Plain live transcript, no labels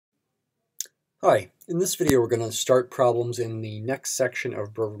Hi, in this video we're going to start problems in the next section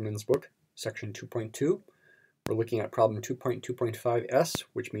of Broverman's book, section 2.2. We're looking at problem 2.2.5s,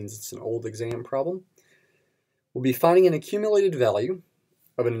 which means it's an old exam problem. We'll be finding an accumulated value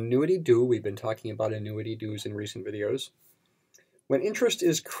of an annuity due. We've been talking about annuity dues in recent videos. When interest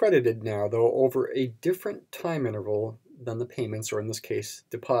is credited now, though, over a different time interval than the payments, or in this case,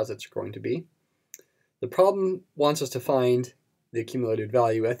 deposits, are going to be. The problem wants us to find the accumulated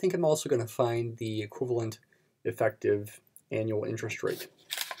value. I think I'm also going to find the equivalent effective annual interest rate.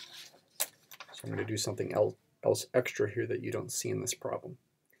 So I'm going to do something else extra here that you don't see in this problem.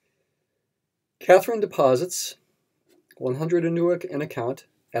 Kathryn deposits 100 into an account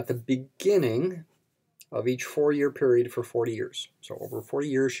at the beginning of each 4-year period for 40 years. So over 40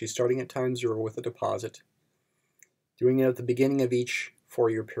 years, she's starting at time 0 with a deposit, doing it at the beginning of each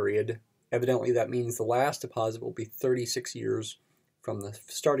 4-year period. Evidently, that means the last deposit will be 36 years from the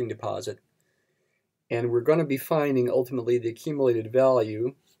starting deposit. And we're going to be finding, ultimately, the accumulated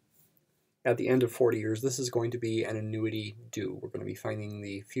value at the end of 40 years. This is going to be an annuity due. We're going to be finding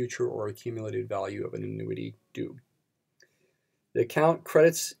the future or accumulated value of an annuity due. The account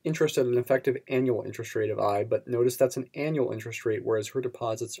credits interest at an effective annual interest rate of I, but notice that's an annual interest rate, whereas her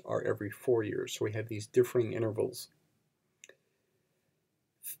deposits are every 4 years. So we have these differing intervals.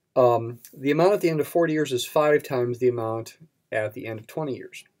 The amount at the end of 40 years is 5 times the amount at the end of 20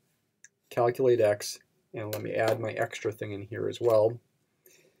 years. Calculate X, and let me add my extra thing in here as well.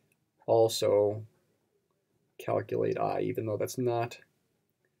 Also, calculate I, even though that's not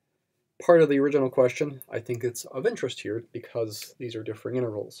part of the original question. I think it's of interest here because these are differing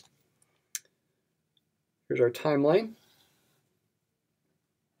intervals. Here's our timeline.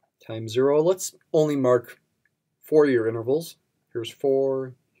 Time 0, let's only mark 4-year intervals. Here's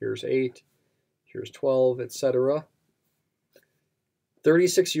 4, here's 8, here's 12, etc.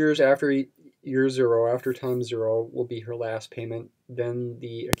 36 years after year 0, after time 0, will be her last payment. Then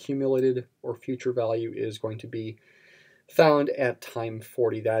the accumulated or future value is going to be found at time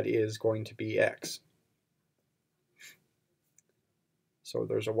 40. That is going to be X. So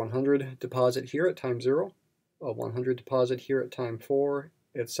there's a 100 deposit here at time 0, a 100 deposit here at time 4,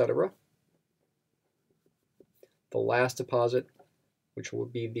 etc. The last deposit, which will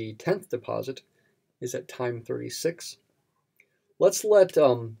be the 10th deposit, is at time 36. Let's let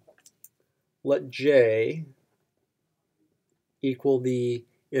J equal the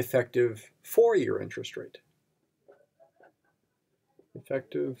effective 4-year interest rate.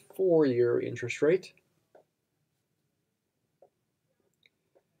 Effective 4-year interest rate.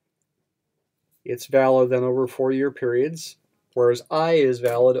 It's valid then over 4-year periods, whereas I is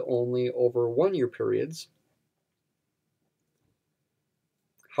valid only over 1-year periods.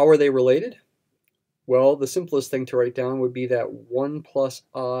 How are they related? Well, the simplest thing to write down would be that 1 plus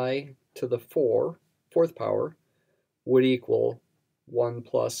I to the 4th power, would equal 1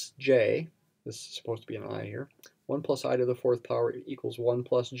 plus j. This is supposed to be an I here. 1 plus I to the 4th power equals 1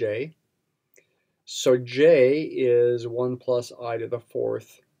 plus j. So j is 1 plus I to the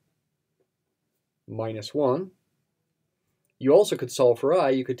 4th minus 1. You also could solve for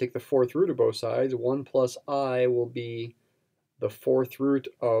I. You could take the 4th root of both sides. 1 plus I will be the 4th root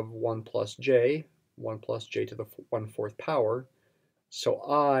of 1 plus j. 1 plus j to the 1/4 power. So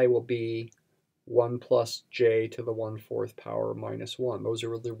I will be 1 plus j to the 1/4 power minus 1. Those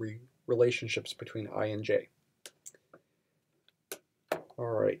are the relationships between I and j. All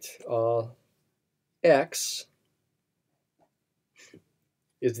right. X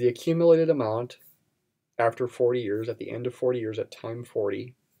is the accumulated amount after 40 years, at the end of 40 years, at time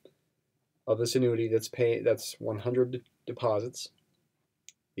 40, of this annuity that's 100 deposits.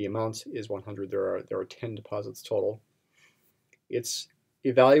 The amount is 100. There are 10 deposits total. It's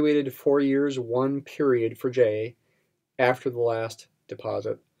evaluated 4 years, 1 period for J after the last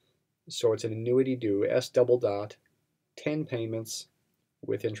deposit. So it's an annuity due, S double dot, 10 payments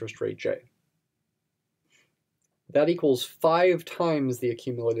with interest rate J. That equals 5 times the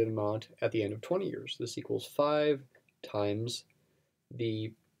accumulated amount at the end of 20 years. This equals 5 times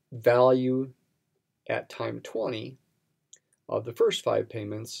the value at time 20 of the first 5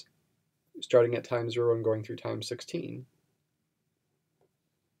 payments, starting at time 0 and going through time 16.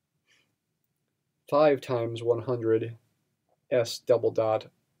 5 times 100 S double dot,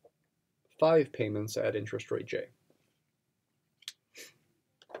 5 payments at interest rate J.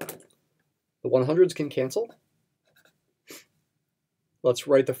 The 100s can cancel. Let's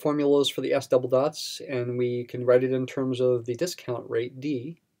write the formulas for the S double dots, and we can write it in terms of the discount rate,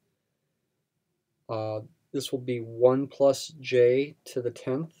 D. This will be 1 plus j to the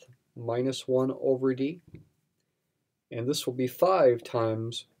 10th minus 1 over d. And this will be 5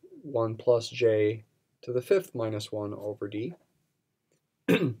 times 1 plus j to the 5th minus 1 over d.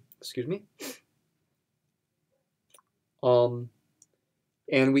 Excuse me. And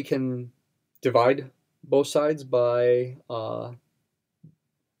we can divide both sides by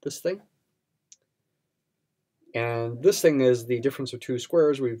this thing. And this thing is the difference of two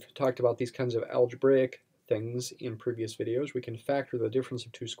squares. We've talked about these kinds of algebraic things in previous videos. We can factor the difference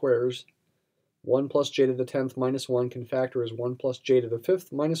of two squares. 1 plus j to the 10th minus 1 can factor as 1 plus j to the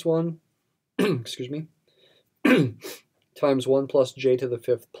 5th minus 1, excuse me, times 1 plus j to the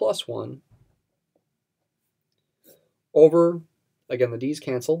 5th plus 1 over, again the d's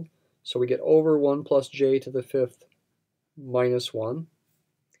cancel, so we get over 1 plus j to the 5th minus 1,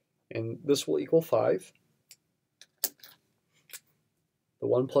 and this will equal 5. The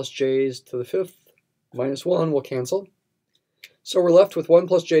 1 plus j's to the 5th minus 1 will cancel. So we're left with 1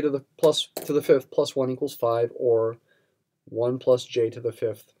 plus j to the 5th plus 1 equals 5, or 1 plus j to the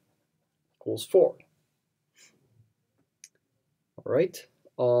 5th equals 4. All right.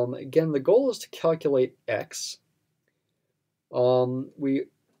 Again, the goal is to calculate x. We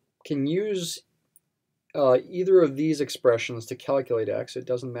can use either of these expressions to calculate x. It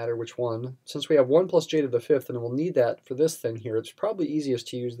doesn't matter which one. Since we have 1 plus j to the 5th, and we'll need that for this thing here, it's probably easiest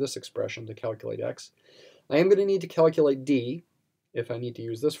to use this expression to calculate x. I am going to need to calculate d, if I need to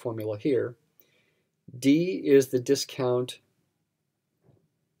use this formula here. D is the discount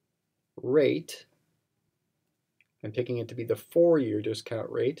rate. I'm picking it to be the 4-year discount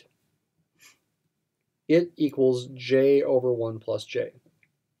rate. It equals j over 1 plus j.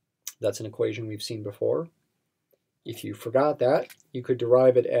 That's an equation we've seen before. If you forgot that, you could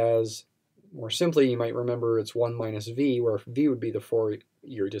derive it as, more simply, you might remember it's 1 minus v, where v would be the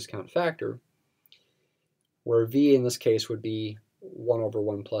 4-year discount factor, where v in this case would be 1 over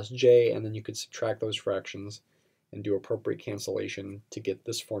 1 plus j, and then you could subtract those fractions and do appropriate cancellation to get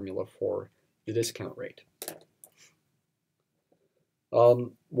this formula for the discount rate.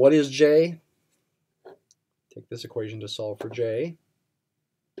 What is j? Take this equation to solve for j.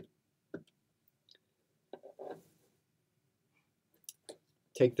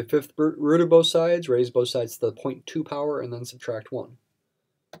 Take the 5th root of both sides, raise both sides to the 0.2 power, and then subtract 1.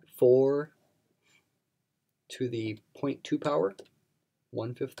 4 to the 0.2 power,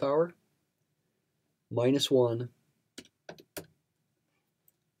 1/5 power, minus 1.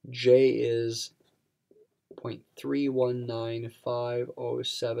 J is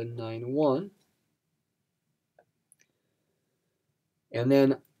 0.3195071. And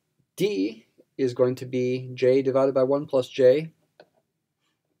then d is going to be j divided by 1 plus j.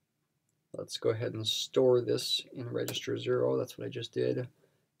 Let's go ahead and store this in register 0. That's what I just did.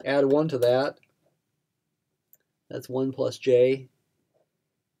 Add 1 to that. That's 1 plus j.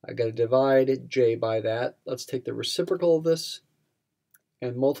 I got to divide j by that. Let's take the reciprocal of this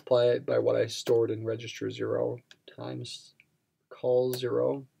and multiply it by what I stored in register 0 times call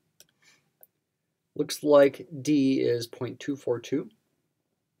 0. Looks like d is 0.242.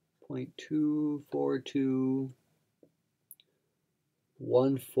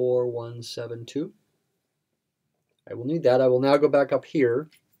 0.242141172. I will need that. I will now go back up here,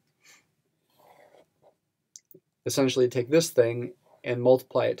 essentially take this thing and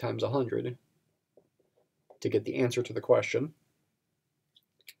multiply it times 100 to get the answer to the question.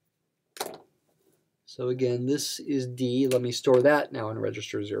 So again, this is d. Let me store that now in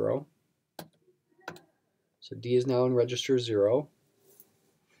register 0. So d is now in register 0.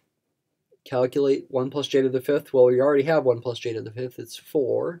 Calculate 1 plus j to the 5th. Well, we already have 1 plus j to the 5th. It's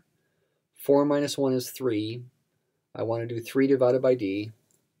 4. 4 minus 1 is 3. I want to do 3 divided by d.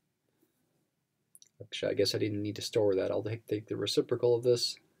 Actually, I guess I didn't need to store that. I'll take the reciprocal of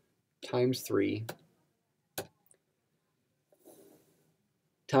this times 3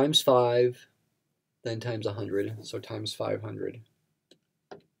 times 5, then times 100, so times 500.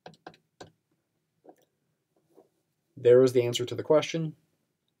 There is the answer to the question.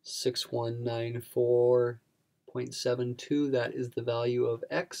 6194.72, that is the value of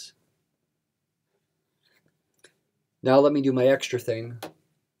x. Now let me do my extra thing.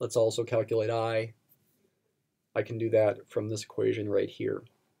 Let's also calculate I. I can do that from this equation right here.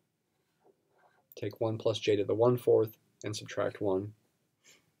 Take 1 plus j to the 1/4 and subtract 1.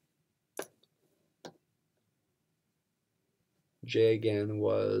 J again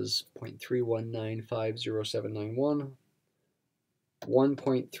was 0.3195071.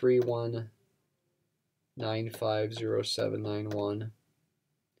 1.3195071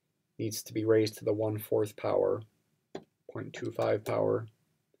 needs to be raised to the 1/4 power, 0.25 power,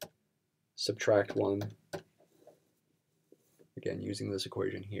 subtract 1. Again, using this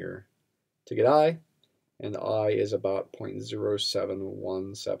equation here to get I, and I is about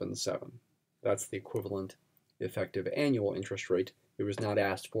 0.07177. That's the equivalent effective annual interest rate. It was not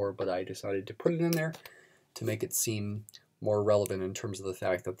asked for, but I decided to put it in there to make it seem more relevant in terms of the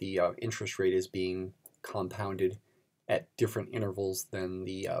fact that the interest rate is being compounded at different intervals than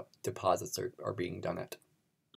the deposits are being done at.